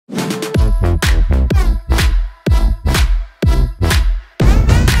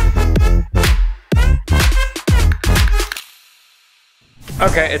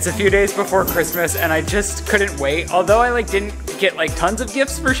Okay, it's a few days before Christmas and I just couldn't wait. Although I like didn't get like tons of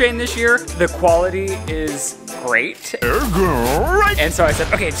gifts for Shane this year, the quality is great. And so I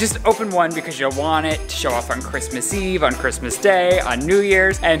said, okay, just open one because you'll want it to show off on Christmas Eve, on Christmas Day, on New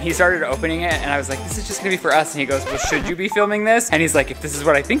Year's. And he started opening it and I was like, this is just gonna be for us. And he goes, well, should you be filming this? And he's like, if this is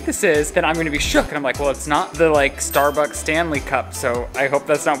what I think this is, then I'm gonna be shook. And I'm like, well, it's not the like Starbucks Stanley Cup, so I hope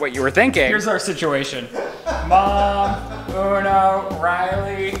that's not what you were thinking. Here's our situation. Mom, Uno,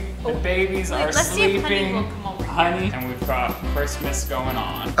 Riley, the babies are sleeping. Honey, and we've got Christmas going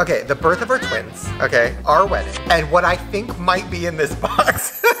on. Okay, the birth of our twins, okay, our wedding, and what I think might be in this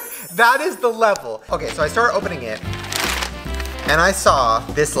box. That is the level. Okay, so I started opening it, and I saw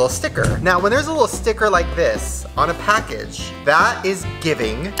this little sticker. Now, when there's a little sticker like this on a package, that is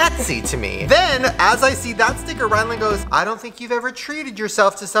giving Etsy to me. Then, as I see that sticker, Ryland goes, I don't think you've ever treated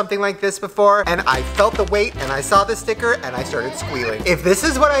yourself to something like this before. And I felt the weight, and I saw the sticker, and I started squealing. If this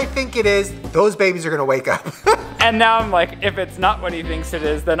is what I think it is, those babies are gonna wake up. And now I'm like, if it's not what he thinks it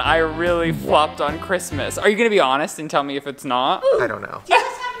is, then I really flopped on Christmas. Are you gonna be honest and tell me if it's not? I don't know. Do you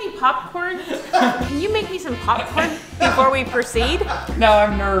guys have any popcorn? Can you make me some popcorn before we proceed? Now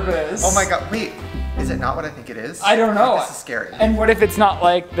I'm nervous. Oh my God, wait. Is it not what I think it is? I don't know. This is scary. And what if it's not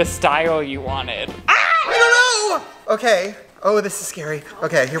like the style you wanted? I don't know! Okay. Oh, this is scary.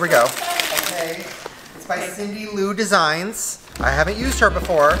 Okay, here we go. Okay. It's by Cindy Lou Designs. I haven't used her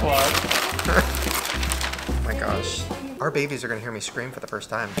before. Oh my gosh. Our babies are gonna hear me scream for the first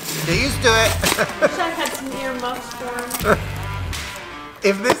time. Get used to it. Wish I had some earmuffs for them.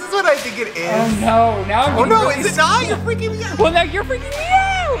 If this is what I think it is. Oh no, now I'm Oh no, really is it not? You're freaking me out. Well, now you're freaking me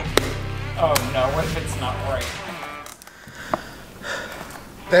out. Oh no, what if it's not right?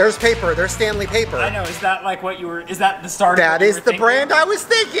 There's paper, there's Stanley paper. I know, is that like what you were, is that the start of That what you is were the thinking? brand I was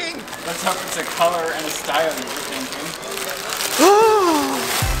thinking. Let's hope it's a color and a style you were thinking.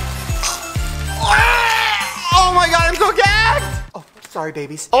 Oh my God, I'm so gagged. Oh, sorry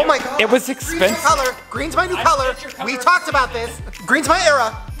babies. Oh my God. It was Green's expensive. my color. Green's my new color. get your color. We talked about this. Green's my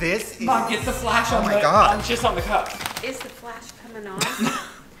era. This is. Mom, get the flash on my the, God. just on the cup. Is the flash coming on?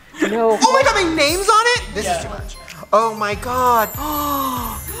 No. Oh my God, my name's on it? This is too much. Oh my God.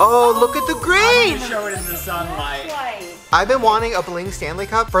 Oh, look at the green. Show it in the sunlight. I've been wanting a bling Stanley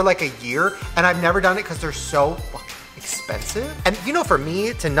Cup for like a year, and I've never done it because they're so expensive. And you know, for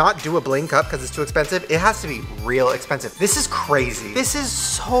me to not do a bling cup because it's too expensive, it has to be real expensive. This is crazy. This is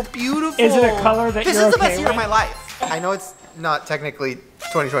so beautiful. Is it a color that this you're is the okay best year of with? my life. I know it's not technically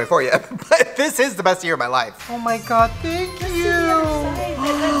 2024 yet, but this is the best year of my life. Oh my God, thank you.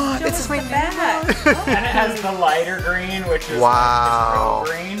 This is my back. And it has the lighter green, which is wow. like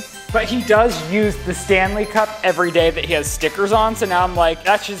this green. But he does use the Stanley Cup every day that he has stickers on, so now I'm like,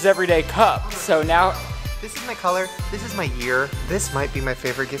 that's his everyday cup. So now, This is my color. This is my year. This might be my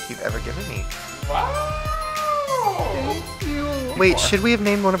favorite gift you've ever given me. wow. Thank you. Wait, should we have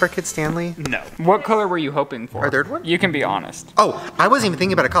named one of our kids Stanley? No. What color were you hoping for? Our third one? You can be honest. Oh, I wasn't even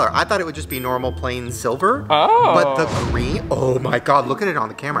thinking about a color. I thought it would just be normal plain silver. Oh. But the green, oh my God, look at it on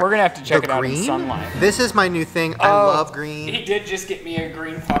the camera. We're gonna have to check The it out in green? sunlight. This is my new thing. I love green. He did just get me a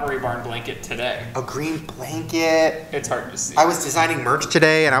green Pottery Barn blanket today. A green blanket. It's hard to see. I was designing merch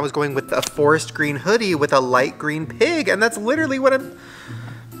today and I was going with a forest green hoodie with a light green pig, and that's literally what I'm...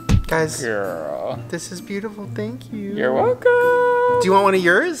 Guys, Girl. this is beautiful, thank you. You're welcome. Do you want one of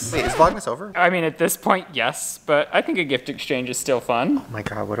yours? Wait, is Vlogmas over? I mean, at this point, yes, but I think a gift exchange is still fun. Oh my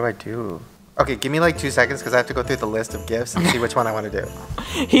God, what do I do? Okay, give me like 2 seconds because I have to go through the list of gifts and see which one I want to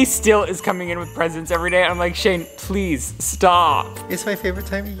do. He still is coming in with presents every day. I'm like, Shane, please stop. It's my favorite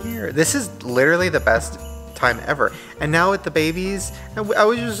time of year. This is literally the best time ever. And now with the babies, I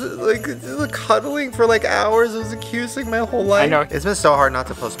was just like cuddling for like hours. I was accusing my whole life. I know. It's been so hard not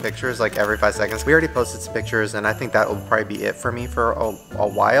to post pictures like every 5 seconds. We already posted some pictures and I think that will probably be it for me for a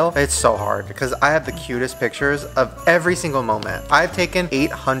while. It's so hard because I have the cutest pictures of every single moment. I've taken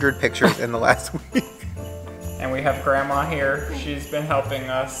 800 pictures in the last week. And we have Grandma here. She's been helping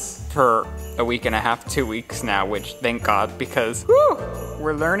us for a week and a half, 2 weeks now, which thank God, because whew,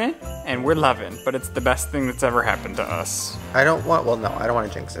 we're learning and we're loving, but it's the best thing that's ever happened to us. I don't want to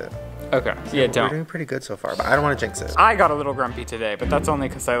jinx it. Okay, yeah, We're don't. doing pretty good so far, but I don't want to jinx it. I got a little grumpy today, but that's only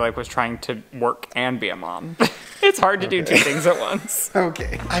because I like was trying to work and be a mom. It's hard to do two things at once.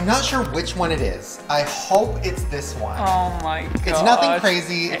 Okay. I'm not sure which one it is. I hope it's this one. Oh my God. It's nothing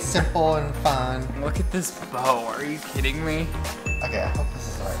crazy. It's simple and fun. Look at this bow. Are you kidding me? Okay, I hope this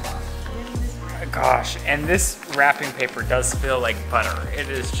is the right one. Gosh, and this wrapping paper does feel like butter. It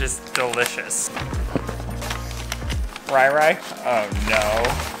is just delicious. Rai? Oh no.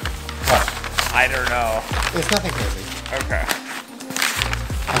 What? I don't know. It's nothing crazy. Okay.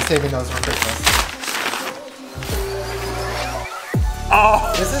 I'm saving those for Christmas.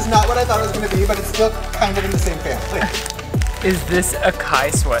 Oh! This is not what I thought it was gonna be, but it's still kind of in the same family. Is this a Kai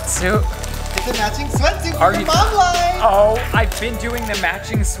sweatsuit? It's a matching sweatsuit Are for you- your mom life. Oh, I've been doing the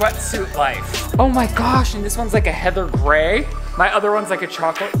matching sweatsuit life. Oh my gosh, and this one's like a heather gray. My other one's like a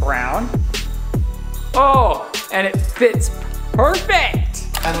chocolate brown. Oh, and it fits perfect.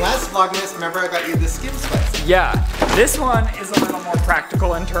 And last Vlogmas, remember I got you the skim sweats. Yeah, this one is a little more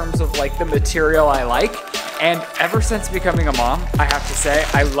practical in terms of like the material I like. And ever since becoming a mom, I have to say,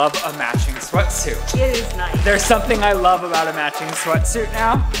 I love a matching sweatsuit. It is nice. There's something I love about a matching sweatsuit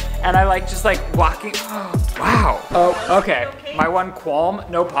now. And I like just like walking, oh, wow. Oh, okay, my one qualm,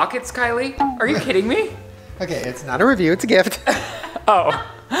 no pockets, Kylie? Are you kidding me? Okay, it's not a review, it's a gift. Oh,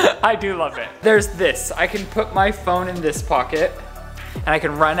 I do love it. There's this, I can put my phone in this pocket and I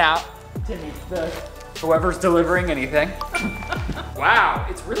can run out to meet whoever's delivering anything. Wow,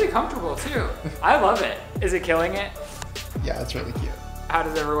 it's really comfortable too. I love it. Is it killing it? Yeah, it's really cute. How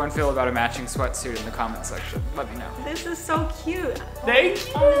does everyone feel about a matching sweatsuit in the comment section? Let me know. This is so cute. Thank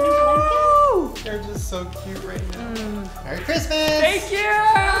you. Oh, They're just so cute right now. Merry Christmas! Thank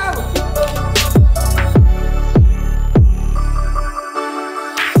you.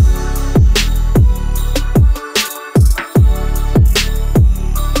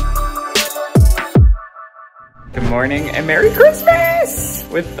 Good morning and Merry Christmas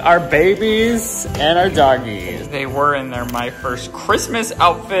with our babies and our doggies. They were in their my first Christmas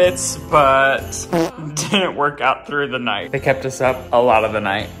outfits, but didn't work out through the night. They kept us up a lot of the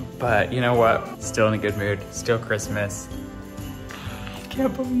night, but you know what? Still in a good mood, still Christmas. I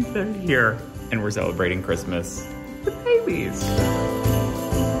can't believe they're here. And we're celebrating Christmas with babies.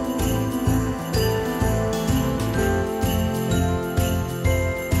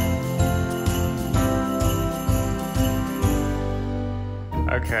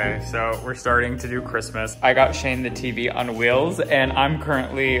 Okay, so we're starting to do Christmas. I got Shane the TV on wheels and I'm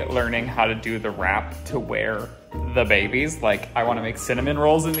currently learning how to do the wrap to wear the babies. Like I wanna make cinnamon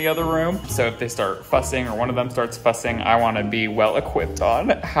rolls in the other room. So if they start fussing or one of them starts fussing, I wanna be well equipped on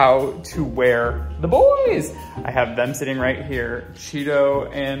how to wear the boys. I have them sitting right here.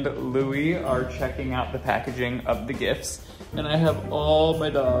 Cheeto and Louie are checking out the packaging of the gifts. And I have all my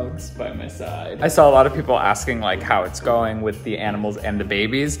dogs by my side. I saw a lot of people asking like how it's going with the animals and the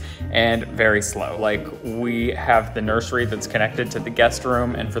babies, and very slow. Like we have the nursery that's connected to the guest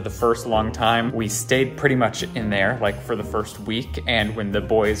room, and for the first long time, we stayed pretty much in there, like for the first week. And when the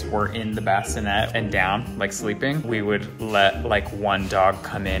boys were in the bassinet and down, like sleeping, we would let like one dog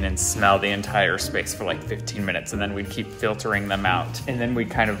come in and smell the entire space for like 15 minutes, and then we'd keep filtering them out. And then we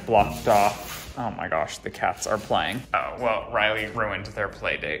kind of blocked off. Oh my gosh, the cats are playing. Oh, well, Riley ruined their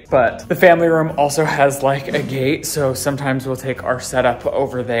play date. But the family room also has like a gate, so sometimes we'll take our setup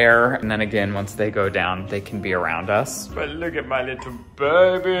over there. And then again, once they go down, they can be around us. But look at my little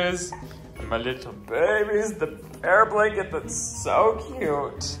babies. My little babies, the air blanket that's so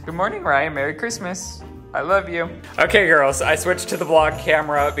cute. Good morning, Ryan, Merry Christmas. I love you. Okay, girls, I switched to the vlog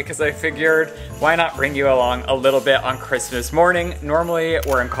camera because I figured why not bring you along a little bit on Christmas morning. Normally,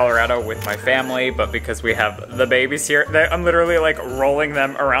 we're in Colorado with my family, but because we have the babies here, I'm literally like rolling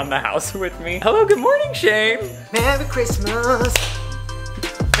them around the house with me. Hello, good morning, Shane. Merry Christmas!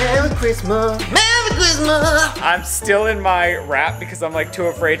 Merry Christmas! Merry Christmas! I'm still in my wrap because I'm like too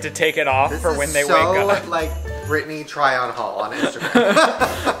afraid to take it off for when they wake up. Like Britney try-on haul on Instagram.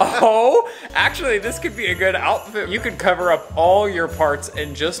 Oh, actually, this could be a good outfit. You could cover up all your parts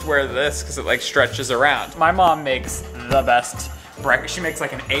and just wear this because it like stretches around. My mom makes the best breakfast. She makes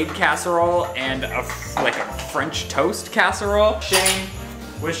like an egg casserole and like a French toast casserole. Shane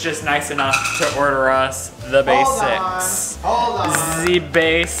was just nice enough to order us the basics. Hold on. The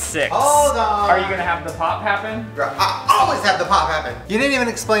basics. Hold on. Are you gonna have the pop happen? I always have the pop happen. You didn't even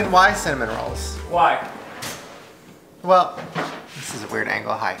explain why cinnamon rolls. Why? Well, this is a weird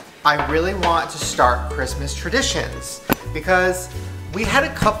angle. Hi. I really want to start Christmas traditions because we had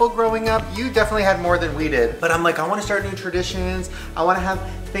a couple growing up. You definitely had more than we did. But I'm like, I want to start new traditions. I want to have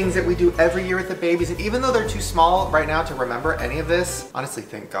things that we do every year with the babies. And even though they're too small right now to remember any of this, honestly,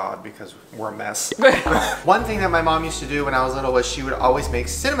 thank God, because we're a mess. One thing that my mom used to do when I was little was she would always make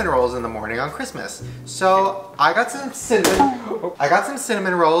cinnamon rolls in the morning on Christmas. So I got some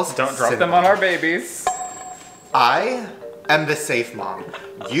cinnamon rolls. Don't drop them on our babies. I am the safe mom.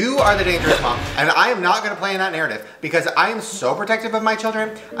 You are the dangerous mom. And I am not gonna play in that narrative because I am so protective of my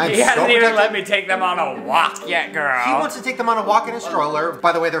children. He hasn't even let me take them on a walk yet, girl. He wants to take them on a walk in a stroller.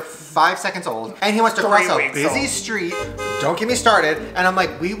 By the way, they're 5 seconds old. And he wants to cross a busy street. Don't get me started. And I'm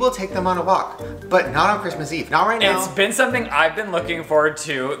like, we will take them on a walk. but not on Christmas Eve. Not right now. It's been something I've been looking forward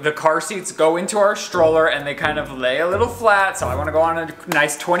to. The car seats go into our stroller and they kind of lay a little flat, so I want to go on a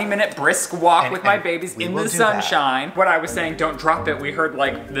nice 20-minute brisk walk with my babies in the sunshine. What I was saying, don't drop it. We heard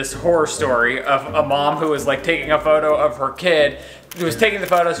like this horror story of a mom who was like taking a photo of her kid, who was taking the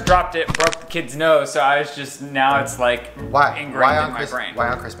photos, dropped it, broke the kid's nose. So I was just, now it's like ingrained in my brain. Why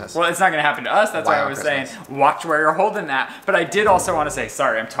on Christmas? Well, it's not gonna happen to us. That's why I was saying, watch where you're holding that. But I did also want to say,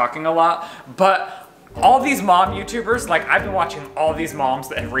 sorry, I'm talking a lot, but all these mom YouTubers, like I've been watching all these moms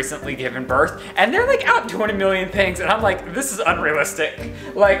that have recently given birth, and they're like out doing a million things, and I'm like, this is unrealistic.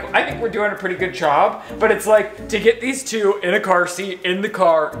 Like, I think we're doing a pretty good job, but it's like, to get these two in a car seat, in the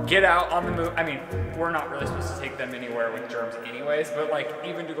car, get out on the move. I mean, we're not really supposed to take them anywhere with germs anyways, but like,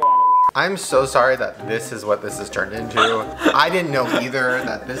 even to go on. I'm so sorry that this is what this has turned into. I didn't know either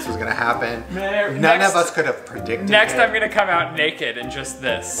that this was gonna happen. None of us could have predicted Next, it. I'm gonna come out naked in just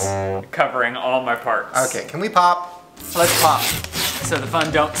this, covering all my parts. Okay, can we pop? Let's pop. So the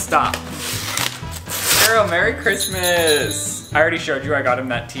fun don't stop. Carol, Merry Christmas. I already showed you I got him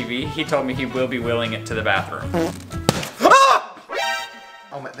that TV. He told me he will be wheeling it to the bathroom. Ah!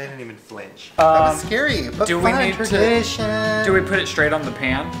 Oh my, they didn't even flinch. That was scary, but do we need tradition. Do we put it straight on the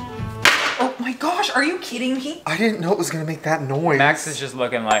pan? Oh my gosh, are you kidding me? I didn't know it was gonna make that noise. Max is just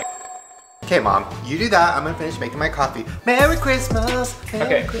looking like. Okay, Mom, you do that. I'm gonna finish making my coffee. Merry Christmas.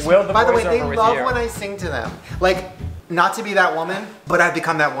 Merry Christmas. Will the By the way, voiceover they with love you. when I sing to them. Like, not to be that woman, but I've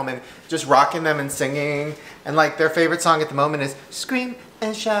become that woman. Just rocking them and singing. And like, their favorite song at the moment is Scream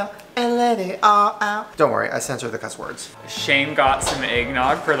and Shout and Let It All Out. Don't worry, I censored the cuss words. Shane got some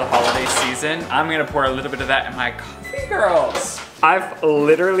eggnog for the holiday season. I'm gonna pour a little bit of that in my coffee, girls. I've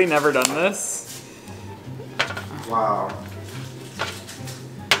literally never done this. Wow.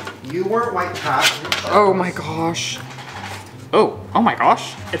 You weren't white cat. Oh my gosh. Oh my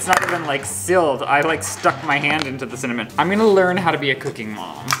gosh. It's not even like sealed. I like stuck my hand into the cinnamon. I'm gonna learn how to be a cooking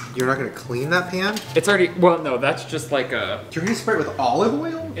mom. You're not gonna clean that pan? It's already, well no, that's just like a. You're gonna spray it with olive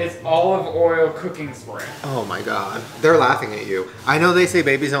oil? It's olive oil cooking spray. Oh my God. They're laughing at you. I know they say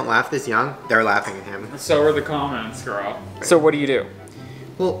babies don't laugh this young. They're laughing at him. So are the comments, girl. So what do you do?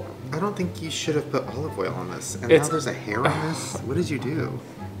 Well, I don't think you should have put olive oil on this. And It's- now there's a hair on this. What did you do?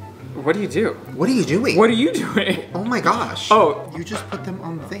 What do you do? What are you doing? What are you doing? Oh my gosh. Oh. You just put them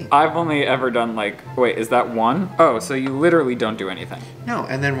on the thing. I've only ever done like, wait, is that one? Oh, so you literally don't do anything. No,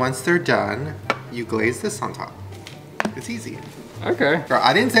 and then once they're done, you glaze this on top. It's easy. Okay. Girl,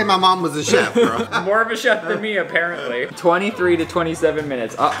 I didn't say my mom was a chef, girl. More of a chef than me, apparently. 23 to 27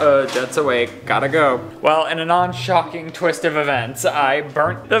 minutes. Uh-oh, Jet's awake. Gotta go. Well, in a non-shocking twist of events, I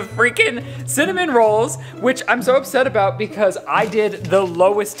burnt the freaking cinnamon rolls, which I'm so upset about because I did the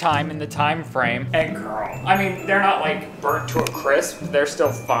lowest time in the time frame. And girl, I mean, they're not like burnt to a crisp. They're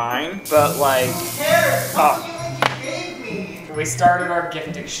still fine, but like, oh. We started our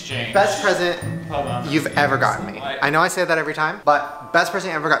gift exchange. Best present Hold on. you've ever gotten me. I know I say that every time, but best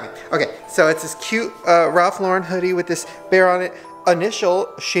present you ever got me. Okay, so it's this cute Ralph Lauren hoodie with this bear on it. Initial,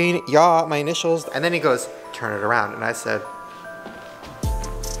 Shane, Yaw, my initials. And then he goes, turn it around. And I said,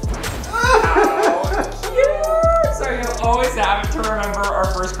 Yeah! So you'll always have it to remember our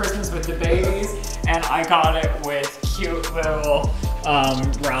first Christmas with the babies, and I got it with cute little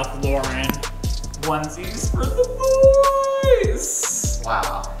Ralph Lauren onesies for the boys.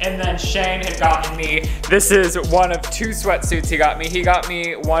 wow. And then Shane had gotten me, this is one of two sweatsuits he got me. He got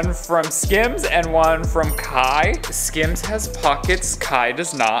me one from Skims and one from Kai. Skims has pockets, Kai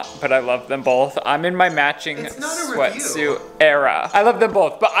does not, but I love them both. I'm in my matching It's not a sweatsuit era. I love them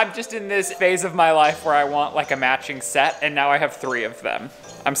both, but I'm just in this phase of my life where I want like a matching set, and now I have 3 of them.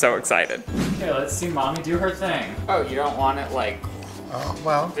 I'm so excited. Okay, let's see mommy do her thing. Oh, you don't want it like Oh,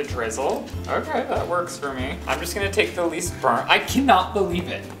 well. the drizzle? Okay, that works for me. I'm just gonna take the least burnt. I cannot believe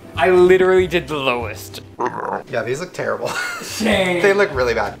it. I literally did the lowest. Yeah, these look terrible. Shame. They look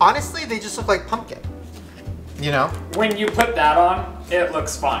really bad. Honestly, they just look like pumpkin. You know? When you put that on, it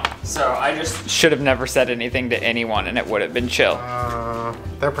looks fine. So I just should have never said anything to anyone and it would have been chill.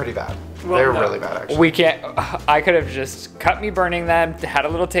 They're pretty bad. Well, They're no. really bad, actually. We can't, I could have just cut me burning them, had a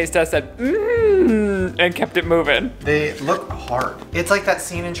little taste test, said, and kept it moving. They look hard. It's like that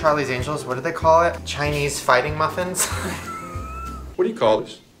scene in Charlie's Angels. What do they call it? Chinese fighting muffins? What do you call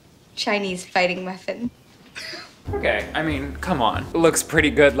this? Chinese fighting muffin. Okay, I mean, come on. It looks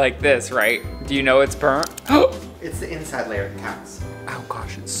pretty good like this, right? Do you know it's burnt? It's the inside layer that counts. Oh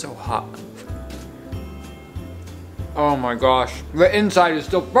gosh, it's so hot. Oh my gosh, the inside is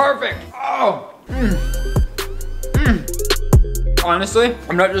still perfect. Oh. Honestly,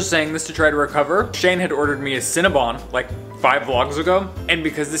 I'm not just saying this to try to recover. Shane had ordered me a Cinnabon like 5 vlogs ago, and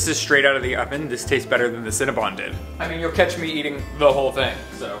because this is straight out of the oven, this tastes better than the Cinnabon did. I mean, you'll catch me eating the whole thing,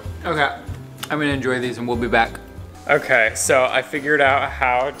 so. Okay, I'm gonna enjoy these and we'll be back. Okay, so I figured out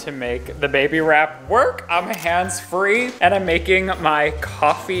how to make the baby wrap work. I'm hands-free, and I'm making my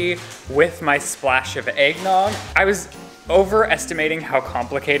coffee with my splash of eggnog. I was overestimating how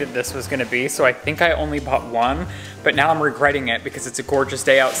complicated this was gonna be, so I think I only bought one, but now I'm regretting it because it's a gorgeous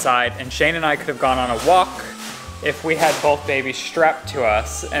day outside, and Shane and I could have gone on a walk if we had both babies strapped to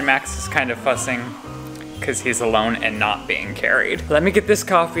us, and Max is kind of fussing because he's alone and not being carried. Let me get this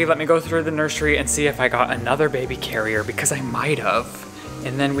coffee, let me go through the nursery and see if I got another baby carrier, because I might have.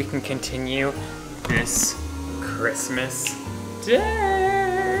 And then we can continue this Christmas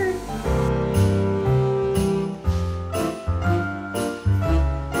day.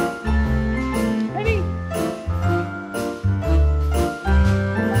 Honey.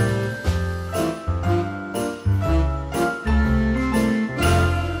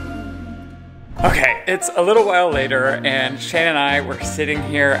 Okay, it's a little while later, and Shane and I were sitting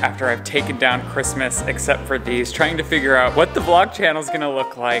here after I've taken down Christmas, except for these, trying to figure out what the vlog channel's gonna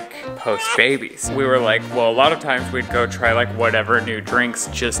look like post-babies. We were like, well, a lot of times we'd go try like whatever new drinks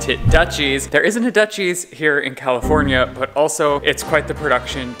just hit Dutchies. There isn't a Dutchies here in California, but also it's quite the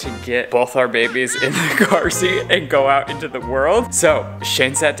production to get both our babies in the car seat and go out into the world. So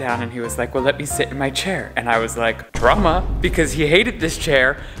Shane sat down and he was like, well, let me sit in my chair. And I was like, drama, because he hated this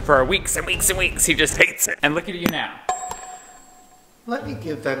chair for weeks and weeks and weeks. He just hates it. And look at you now. Let me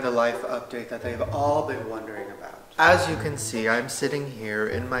give them the life update that they've all been wondering about. As you can see, I'm sitting here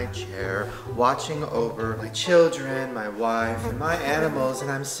in my chair, watching over my children, my wife, and my animals,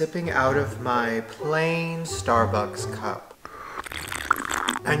 and I'm sipping out of my plain Starbucks cup.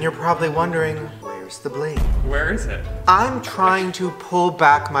 And you're probably wondering, where's the bling? Where is it? I'm trying to pull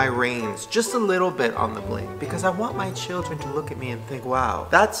back my reins just a little bit on the bling because I want my children to look at me and think, wow,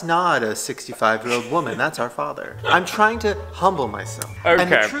 that's not a 65-year-old woman, that's our father. I'm trying to humble myself. Okay.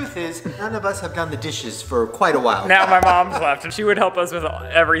 And the truth is, none of us have done the dishes for quite a while. Now my mom's left and she would help us with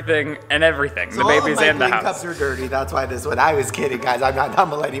everything and everything. So the babies all of and my the bling house. cups are dirty, that's why this one. I was kidding, guys, I'm not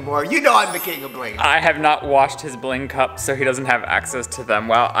humble anymore. You know I'm the king of bling. I have not washed his bling cups, so he doesn't have access to them.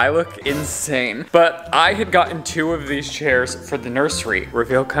 Wow, I look insane. But I had gotten 2 of these chairs for the nursery.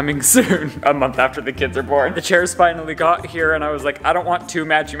 Reveal coming soon, a month after the kids are born. The chairs finally got here and I was like, I don't want 2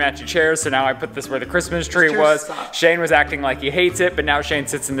 matchy-matchy chairs, so now I put this where the Christmas tree was. Shane was acting like he hates it, but now Shane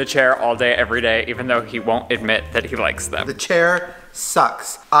sits in the chair all day, every day, even though he won't admit that he likes them. The chair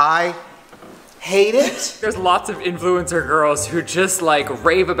sucks. I hate it. There's lots of influencer girls who just like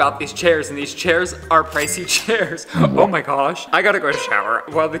rave about these chairs, and these chairs are pricey chairs. Oh my gosh. I gotta go shower.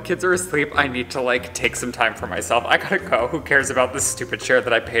 While the kids are asleep, I need to like take some time for myself. I gotta go. Who cares about this stupid chair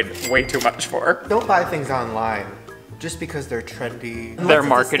that I paid way too much for? Don't buy things online just because they're trendy. Their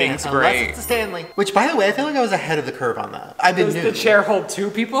marketing's great. Unless it's a Stanley. Which, by the way, I feel like I was ahead of the curve on that. I've been Does new. the chair hold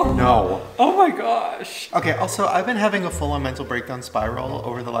 2 people? No. Oh my gosh. Okay, also, I've been having a full-on mental breakdown spiral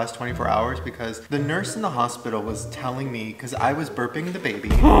over the last 24 hours because the nurse in the hospital was telling me, because I was burping the baby.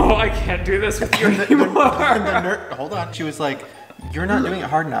 Oh, I can't do this with you anymore. Hold on. She was like, you're not doing it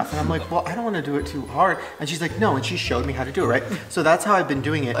hard enough. And I'm like, well, I don't want to do it too hard. And she's like, no. And she showed me how to do it, right? So that's how I've been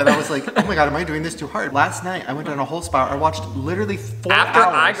doing it. And I was like, oh my God, am I doing this too hard? Last night, I went on a whole spiral. I watched literally 4 hours. After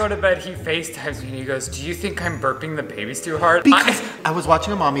I go to bed, he FaceTimes me and he goes, do you think I'm burping the babies too hard? Because I was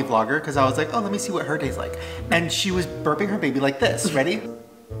watching a mommy vlogger because I was like, oh, let me see what her day's like. And she was burping her baby like this. Ready?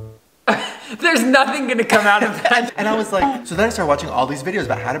 There's nothing gonna come out of that. And I was like, so then I started watching all these videos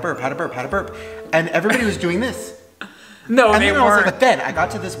about how to burp, how to burp, how to burp. And everybody was doing this. No, and they then I was weren't. like, but then I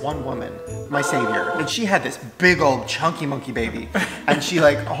got to this one woman, my savior, and she had this big old chunky monkey baby, and she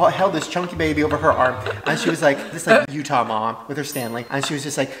like held this chunky baby over her arm, and she was like this like Utah mom with her Stanley, and she was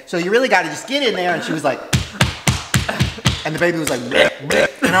just like, so you really got to just get in there, and she was like, and the baby was like, bleh, bleh.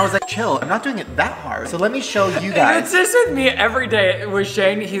 And I was like, chill, I'm not doing it that hard. So let me show you guys. It's just with me every day with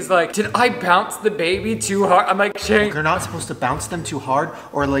Shane. He's like, did I bounce the baby too hard? I'm like, Shane. You're not supposed to bounce them too hard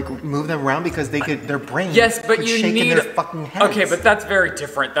or like move them around because they could, their brain yes, but could you shake need in their fucking heads. Okay, but that's very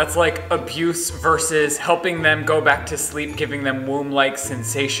different. That's like abuse versus helping them go back to sleep, giving them womb-like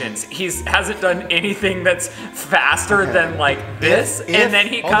sensations. He hasn't done anything that's faster than like this. And then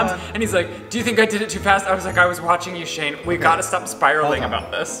he comes and he's like, do you think I did it too fast? I was like, I was watching you, Shane. We gotta stop spiraling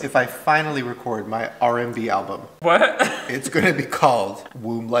about this. If I finally record my R&B album, what? It's gonna be called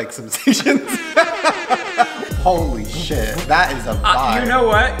Womb-Like Sensations. Holy shit, that is a vibe. You know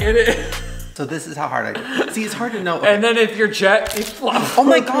what? It is. So this is how hard I do. See, it's hard to know. And then if you're jet, you flop. Oh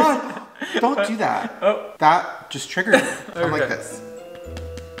my God. Don't do that. Oh. That just triggered me. I'm like Okay. this.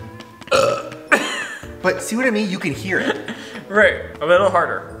 But see what I mean? You can hear it. Right, a little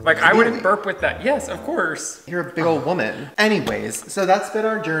harder. Like I Really? wouldn't burp with that. Yes, of course. You're a big old woman. Anyways, so that's been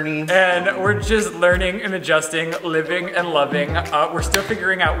our journey. And we're just learning and adjusting, living and loving. We're still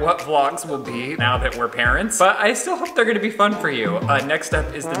figuring out what vlogs will be now that we're parents, but I still hope they're gonna be fun for you. Next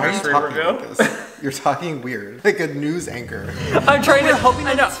up is the Why are you nursery talking reveal. like this? You're talking weird, like a news anchor. I'm trying We're to, hoping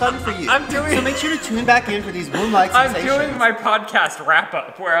I that know, it's fun for you. I'm doing, So make sure to tune back in for these moonlight I'm sensations. doing my podcast wrap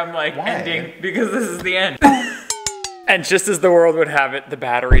up where I'm like Why? ending because this is the end. And just as the world would have it, the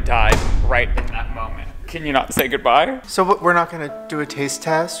battery died right in that moment. Can you not say goodbye? So what, we're not gonna do a taste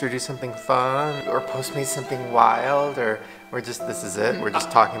test or do something fun or Postmate something wild or we're just, this is it? We're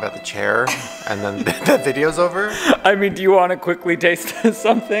just talking about the chair and then the video's over? I mean, do you want to quickly taste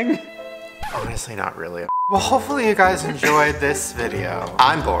something? Honestly, not really. Well, hopefully you guys enjoyed this video.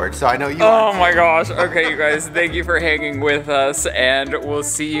 I'm bored, so I know you Oh are. my gosh. Okay, you guys, thank you for hanging with us, and we'll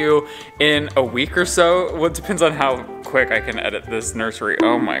see you in a week or so. Well, it depends on how quick I can edit this nursery.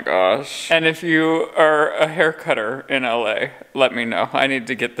 Oh my gosh. And if you are a hair cutter in LA, let me know. I need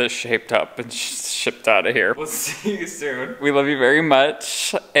to get this shaped up and shipped out of here. We'll see you soon. We love you very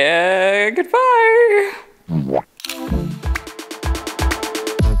much, and goodbye.